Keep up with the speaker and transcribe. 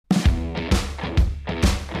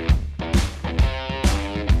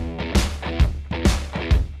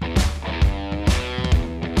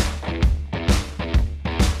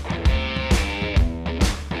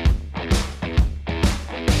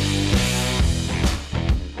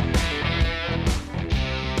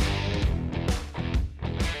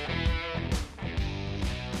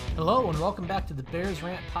and welcome back to the Bears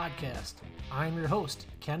Rant Podcast. I'm your host,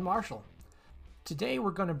 Ken Marshall. Today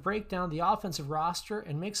we're going to break down the offensive roster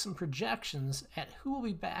and make some projections at who will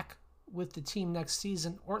be back with the team next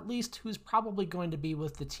season, or at least who's probably going to be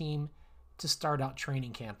with the team to start out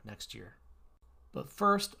training camp next year. But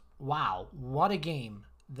first, wow, what a game.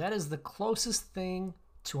 That is the closest thing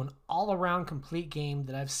to an all-around complete game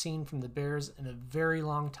that I've seen from the Bears in a very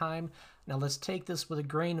long time. Now let's take this with a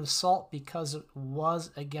grain of salt because it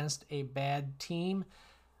was against a bad team,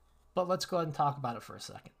 but let's go ahead and talk about it for a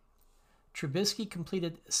second. Trubisky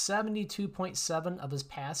completed 72.7 of his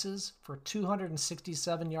passes for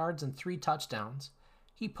 267 yards and 3 touchdowns.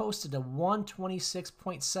 He posted a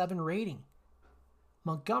 126.7 rating.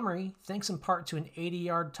 Montgomery, thanks in part to an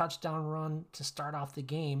 80-yard touchdown run to start off the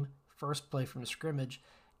game, first play from the scrimmage,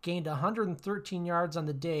 gained 113 yards on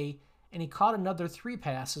the day, and he caught another 3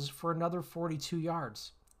 passes for another 42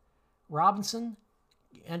 yards. Robinson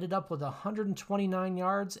ended up with 129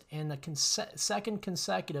 yards and a second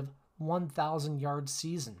consecutive 1,000-yard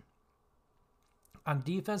season. On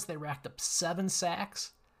defense, they racked up 7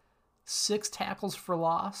 sacks, 6 tackles for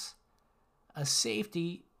loss, a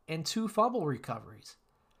safety, and 2 fumble recoveries.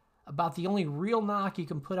 About the only real knock you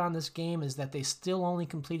can put on this game is that they still only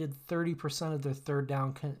completed 30% of their third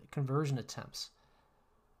down conversion attempts.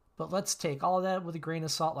 But let's take all of that with a grain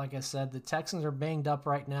of salt. Like I said, the Texans are banged up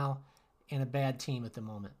right now and a bad team at the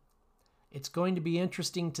moment. It's going to be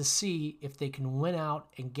interesting to see if they can win out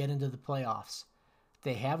and get into the playoffs.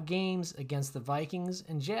 They have games against the Vikings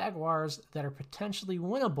and Jaguars that are potentially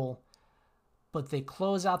winnable, but they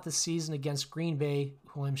close out the season against Green Bay,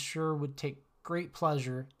 who I'm sure would take great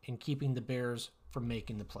pleasure in keeping the Bears from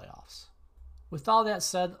making the playoffs. With all that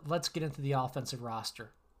said, let's get into the offensive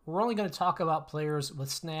roster. We're only going to talk about players with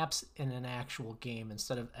snaps in an actual game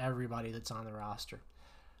instead of everybody that's on the roster.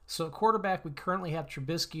 So at quarterback, we currently have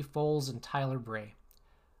Trubisky, Foles, and Tyler Bray.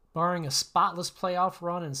 Barring a spotless playoff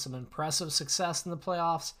run and some impressive success in the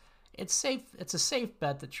playoffs, it's a safe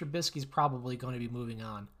bet that Trubisky's probably going to be moving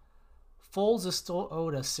on. Foles is still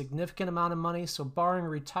owed a significant amount of money, so barring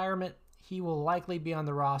retirement, he will likely be on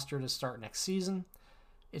the roster to start next season.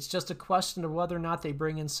 It's just a question of whether or not they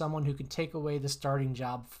bring in someone who can take away the starting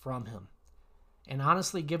job from him. And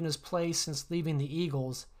honestly, given his play since leaving the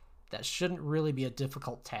Eagles, that shouldn't really be a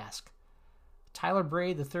difficult task. Tyler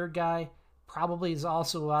Bray, the third guy, probably is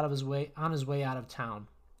also on his way out of town.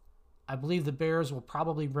 I believe the Bears will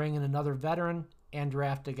probably bring in another veteran and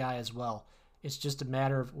draft a guy as well. It's just a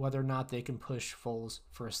matter of whether or not they can push Foles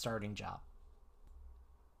for a starting job.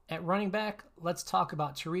 At running back, let's talk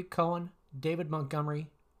about Tarik Cohen, David Montgomery,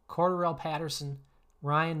 Cordarrelle Patterson,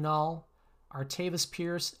 Ryan Nall, Artavis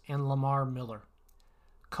Pierce, and Lamar Miller.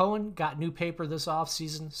 Cohen got new paper this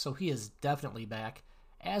offseason, so he is definitely back,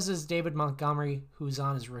 as is David Montgomery, who's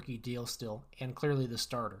on his rookie deal still, and clearly the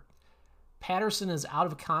starter. Patterson is out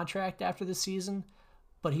of contract after the season,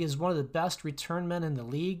 but he is one of the best return men in the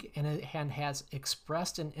league and has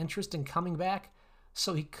expressed an interest in coming back,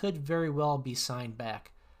 so he could very well be signed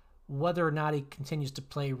back. Whether or not he continues to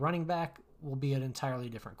play running back will be an entirely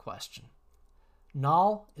different question.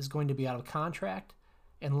 Nall is going to be out of contract,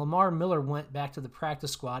 and Lamar Miller went back to the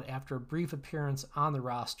practice squad after a brief appearance on the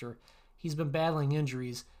roster. He's been battling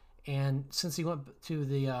injuries, and since he went to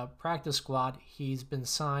the practice squad, he's been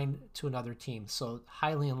signed to another team, so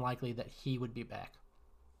highly unlikely that he would be back.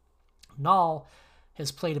 Nall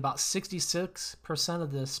has played about 66%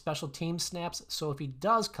 of the special team snaps, so if he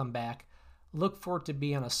does come back, look for it to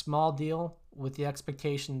be on a small deal with the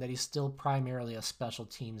expectation that he's still primarily a special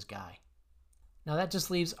teams guy. Now that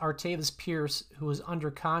just leaves Artavis Pierce, who is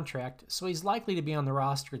under contract, so he's likely to be on the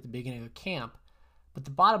roster at the beginning of camp. But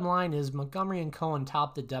the bottom line is Montgomery and Cohen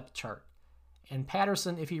top the depth chart. And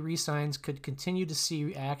Patterson, if he re-signs, could continue to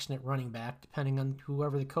see action at running back depending on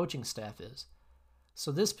whoever the coaching staff is.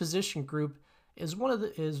 So this position group is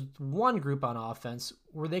one group on offense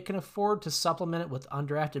where they can afford to supplement it with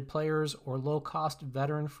undrafted players or low-cost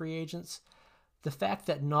veteran free agents. The fact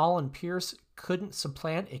that Nall and Pierce couldn't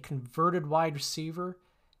supplant a converted wide receiver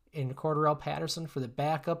in Cordarrelle Patterson for the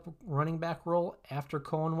backup running back role after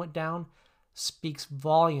Cohen went down speaks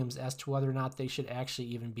volumes as to whether or not they should actually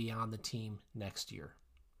even be on the team next year.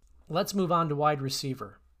 Let's move on to wide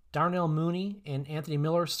receiver. Darnell Mooney and Anthony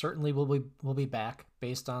Miller certainly will be back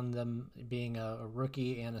based on them being a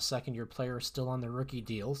rookie and a second-year player still on their rookie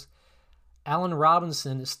deals. Allen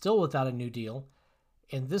Robinson is still without a new deal,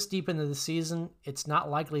 and this deep into the season, it's not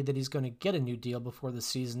likely that he's going to get a new deal before the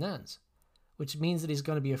season ends, which means that he's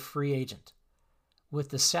going to be a free agent. With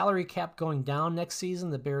the salary cap going down next season,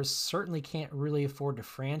 the Bears certainly can't really afford to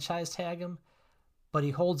franchise tag him, but he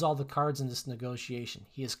holds all the cards in this negotiation.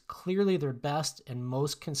 He is clearly their best and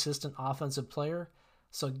most consistent offensive player,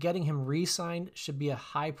 so getting him re-signed should be a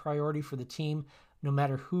high priority for the team, no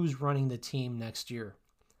matter who's running the team next year.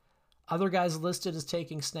 Other guys listed as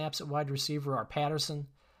taking snaps at wide receiver are Patterson,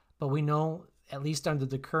 but we know, at least under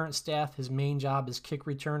the current staff, his main job is kick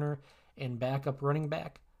returner and backup running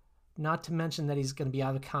back, not to mention that he's going to be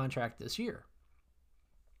out of contract this year.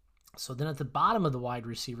 So then at the bottom of the wide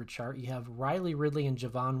receiver chart, you have Riley Ridley and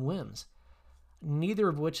Javon Wims, neither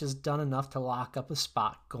of which has done enough to lock up a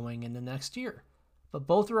spot going into next year, but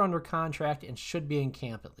both are under contract and should be in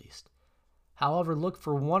camp at least. However, look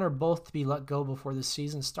for one or both to be let go before the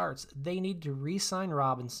season starts. They need to re-sign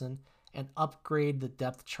Robinson and upgrade the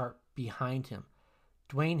depth chart behind him.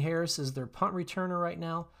 Dwayne Harris is their punt returner right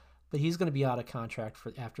now, but he's going to be out of contract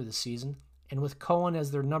after the season. And with Cohen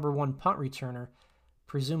as their number one punt returner,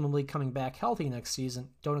 presumably coming back healthy next season,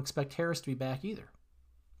 don't expect Harris to be back either.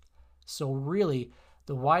 So really,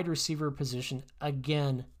 the wide receiver position,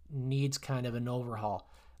 again, needs kind of an overhaul.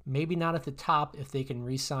 Maybe not at the top if they can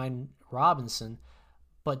re-sign Robinson,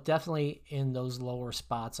 but definitely in those lower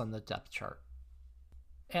spots on the depth chart.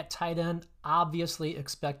 At tight end, obviously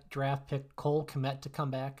expect draft pick Cole Kmet to come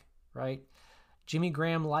back, right? Jimmy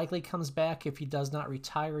Graham likely comes back if he does not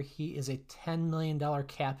retire. He is a $10 million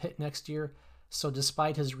cap hit next year, so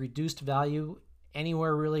despite his reduced value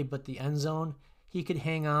anywhere really but the end zone, he could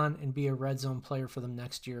hang on and be a red zone player for them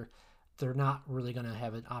next year. They're not really going to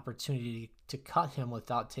have an opportunity to cut him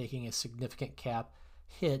without taking a significant cap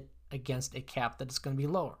hit against a cap that is going to be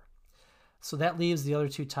lower. So that leaves the other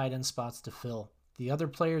two tight end spots to fill. The other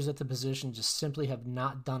players at the position just simply have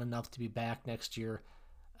not done enough to be back next year.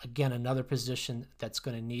 Again, another position that's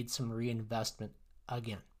going to need some reinvestment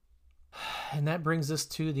again. And that brings us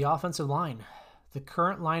to the offensive line. The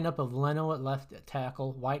current lineup of Leno at left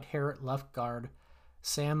tackle, Whitehair at left guard,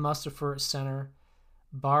 Sam Mustipher at center,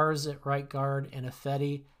 Bars at right guard, and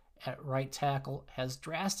Ifedi at right tackle has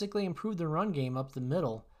drastically improved the run game up the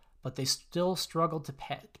middle, but they still struggle to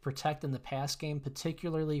protect in the pass game,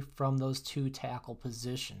 particularly from those two tackle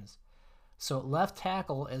positions. So at left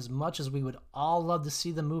tackle, as much as we would all love to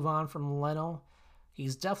see them move on from Leno,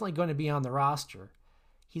 he's definitely going to be on the roster.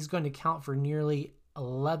 He's going to count for nearly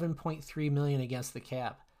 $11.3 million against the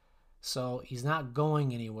cap. So he's not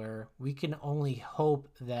going anywhere. We can only hope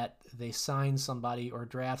that they sign somebody or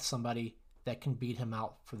draft somebody that can beat him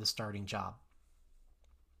out for the starting job.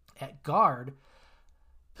 At guard,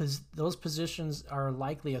 those positions are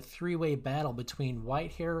likely a three-way battle between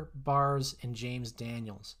Whitehair, Bars, and James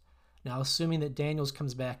Daniels. Now, assuming that Daniels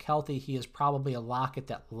comes back healthy, he is probably a lock at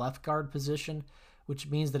that left guard position, which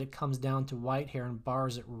means that it comes down to Whitehair and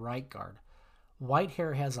Bars at right guard.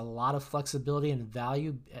 Whitehair has a lot of flexibility and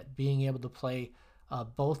value at being able to play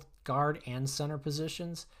both guard and center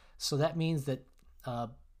positions. So that means that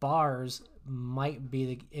Bars might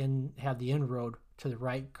have the inroad to the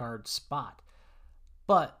right guard spot.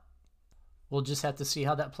 But we'll just have to see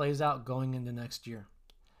how that plays out going into next year.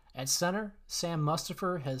 At center, Sam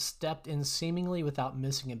Mustipher has stepped in seemingly without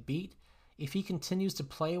missing a beat. If he continues to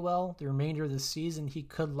play well the remainder of the season, he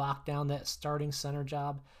could lock down that starting center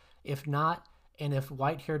job. If not, and if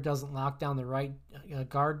Whitehair doesn't lock down the right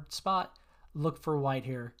guard spot, look for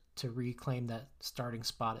Whitehair to reclaim that starting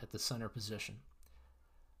spot at the center position.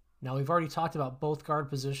 Now, we've already talked about both guard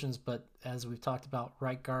positions, but as we've talked about,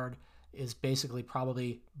 right guard is basically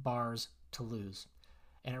probably Bars to lose.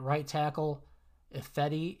 And at right tackle,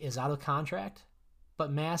 Ifedi is out of contract,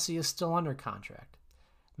 but Massey is still under contract.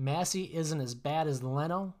 Massey isn't as bad as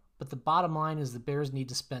Leno, but the bottom line is the Bears need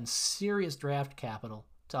to spend serious draft capital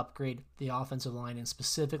to upgrade the offensive line and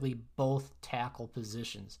specifically both tackle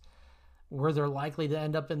positions. Where they're likely to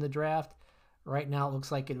end up in the draft, right now it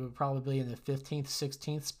looks like it would probably be in the 15th,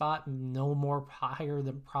 16th spot, no more higher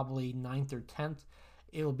than probably 9th or 10th.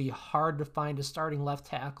 It will be hard to find a starting left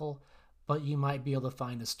tackle, but you might be able to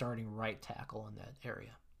find a starting right tackle in that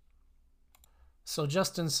area. So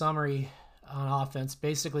just in summary on offense,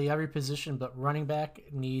 basically every position but running back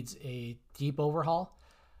needs a deep overhaul.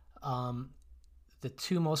 The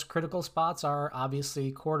two most critical spots are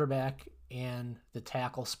obviously quarterback and the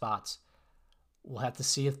tackle spots. We'll have to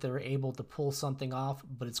see if they're able to pull something off,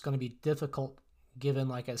 but it's going to be difficult given,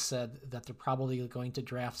 like I said, that they're probably going to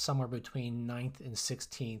draft somewhere between 9th and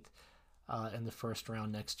 16th in the first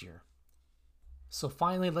round next year. So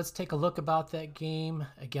finally, let's take a look about that game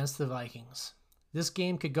against the Vikings. This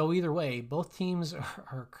game could go either way. Both teams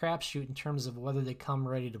are a crapshoot in terms of whether they come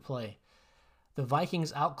ready to play. The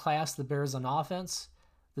Vikings outclassed the Bears on offense.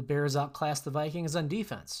 The Bears outclassed the Vikings on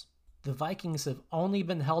defense. The Vikings have only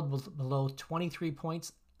been held below 23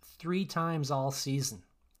 points 3 times all season.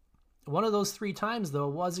 One of those 3 times, though,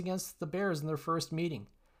 was against the Bears in their first meeting.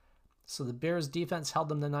 So the Bears' defense held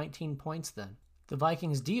them to 19 points then. The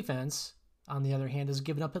Vikings' defense, on the other hand, has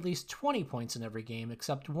given up at least 20 points in every game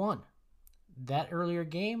except one. That earlier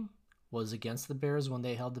game was against the Bears when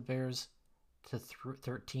they held the Bears to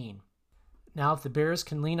 13. Now, if the Bears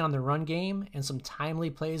can lean on the run game and some timely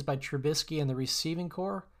plays by Trubisky and the receiving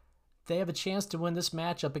corps, they have a chance to win this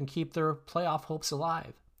matchup and keep their playoff hopes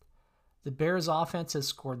alive. The Bears' offense has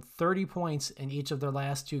scored 30 points in each of their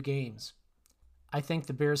last 2 games. I think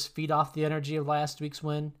the Bears feed off the energy of last week's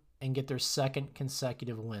win and get their second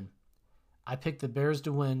consecutive win. I picked the Bears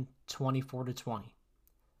to win 24-20.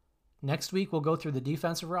 Next week, we'll go through the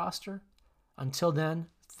defensive roster. Until then,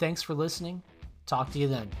 thanks for listening. Talk to you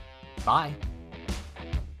then. Bye.